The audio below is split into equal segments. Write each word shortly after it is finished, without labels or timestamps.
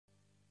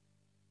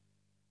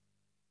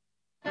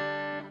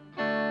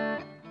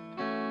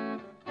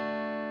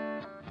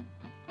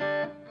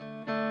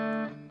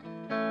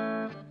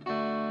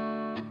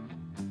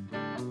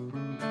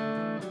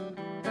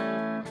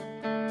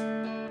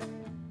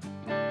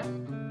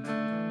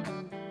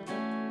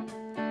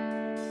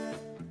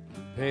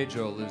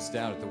Pedro lives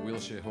down at the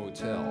Wilshire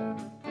Hotel,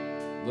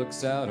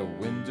 looks out a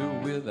window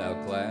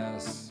without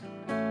glass.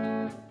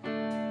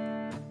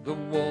 The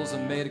walls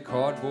are made of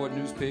cardboard,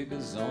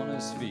 newspapers on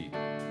his feet.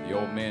 The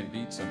old man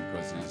beats him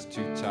 'cause he's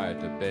too tired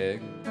to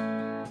beg.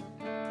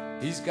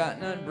 He's got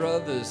 9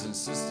 brothers and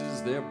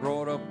sisters, they're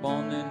brought up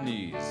on their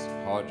knees.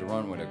 Hard to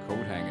run when a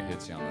coat hanger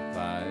hits you on the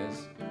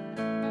thighs.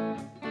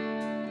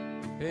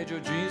 Pedro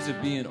dreams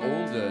of being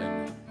older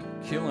and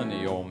killing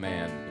the old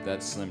man, but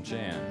that's slim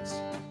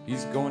chance.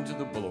 He's going to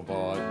the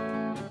boulevard.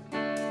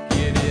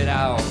 Get it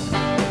out.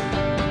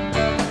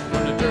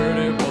 From the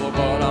dirty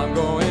boulevard, I'm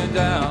going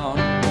down.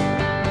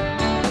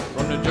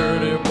 From the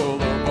dirty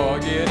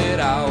boulevard, get it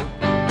out.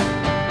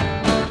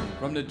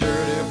 From the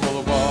dirty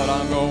boulevard,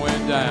 I'm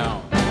going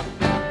down.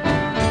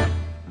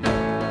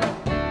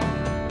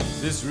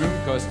 This room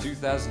costs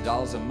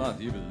 $2,000 a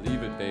month. You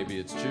believe it, baby,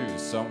 it's true.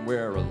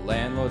 Somewhere a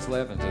landlord's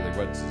laughing till he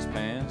wets his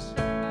pants.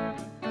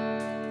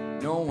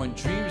 No one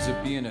dreams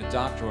of being a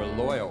doctor or a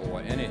lawyer or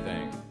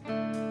anything.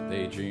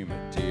 They dream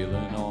of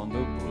dealing on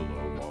the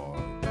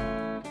boulevard.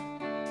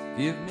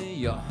 Give me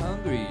you're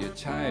hungry, you're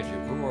tired,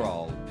 you're poor,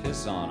 I'll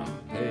piss on them.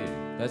 Hey,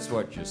 that's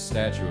what your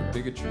statue of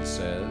bigotry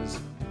says.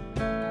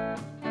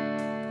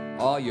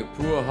 All you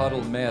poor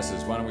huddled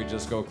masses, why don't we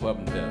just go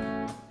clubbing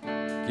death?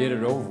 Get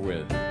it over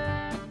with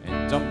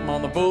and dump them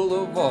on the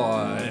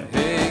boulevard.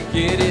 Hey,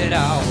 get it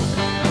out.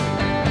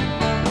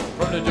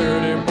 From the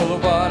dirty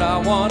boulevard, I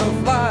wanna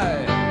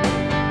fly.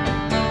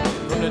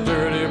 From the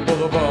dirty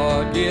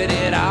boulevard, get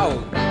it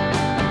out.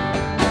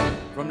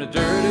 From the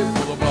dirty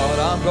boulevard,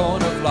 I'm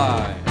gonna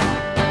fly.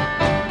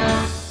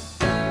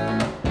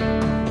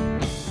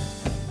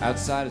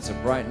 Outside it's a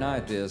bright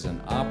night, there's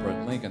an opera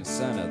at Lincoln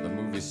Center. The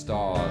movie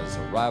stars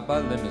arrive by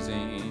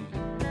limousine.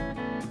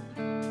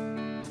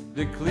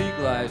 The Klieg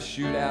lights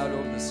shoot out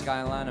over the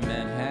skyline of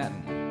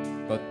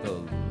Manhattan, but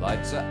the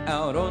lights are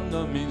out on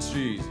the main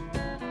street.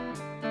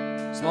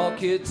 Small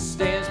kid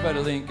stands by the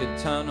Lincoln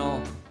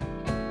Tunnel,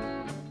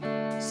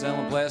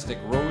 selling plastic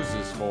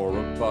roses for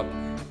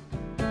 $1.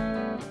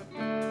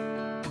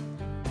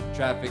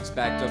 Traffic's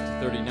backed up to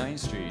 39th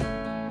Street.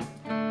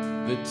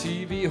 The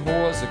TV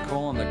whores are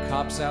calling the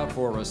cops out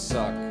for a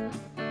suck.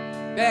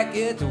 Back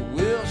at the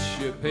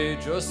Wilshire,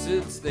 Pedro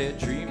sits there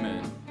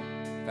dreaming.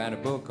 Found a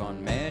book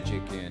on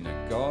magic in a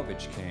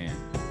garbage can.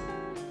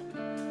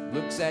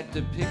 Looks at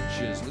the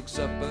pictures, looks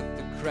up at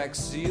the cracked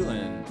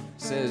ceiling.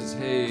 Says,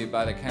 hey,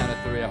 by the count of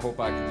 3, I hope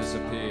I can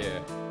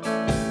disappear.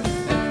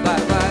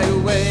 Fly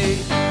away.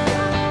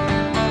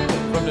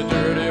 From the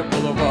dirty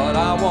boulevard,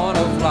 I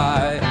wanna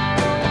fly.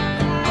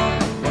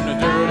 From the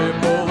dirty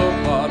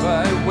boulevard,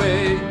 right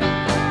away.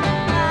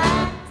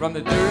 From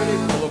the dirty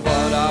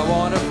boulevard, I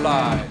wanna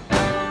fly.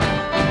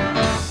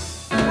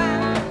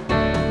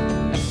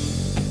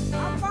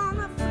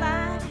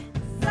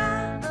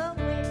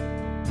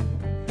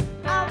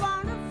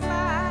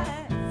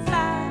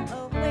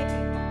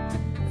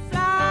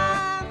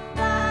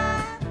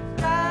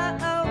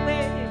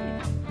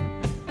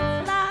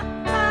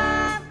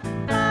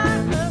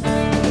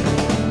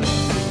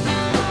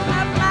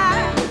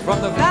 From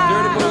the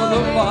dirty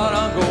boulevard,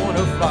 I'm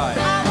gonna fly.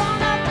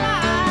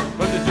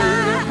 From the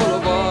dirty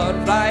boulevard,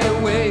 fly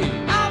away.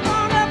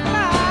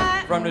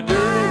 From the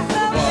dirty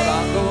boulevard,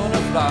 I'm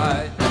gonna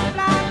fly.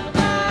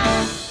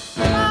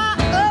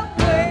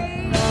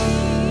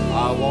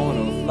 I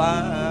wanna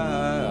fly.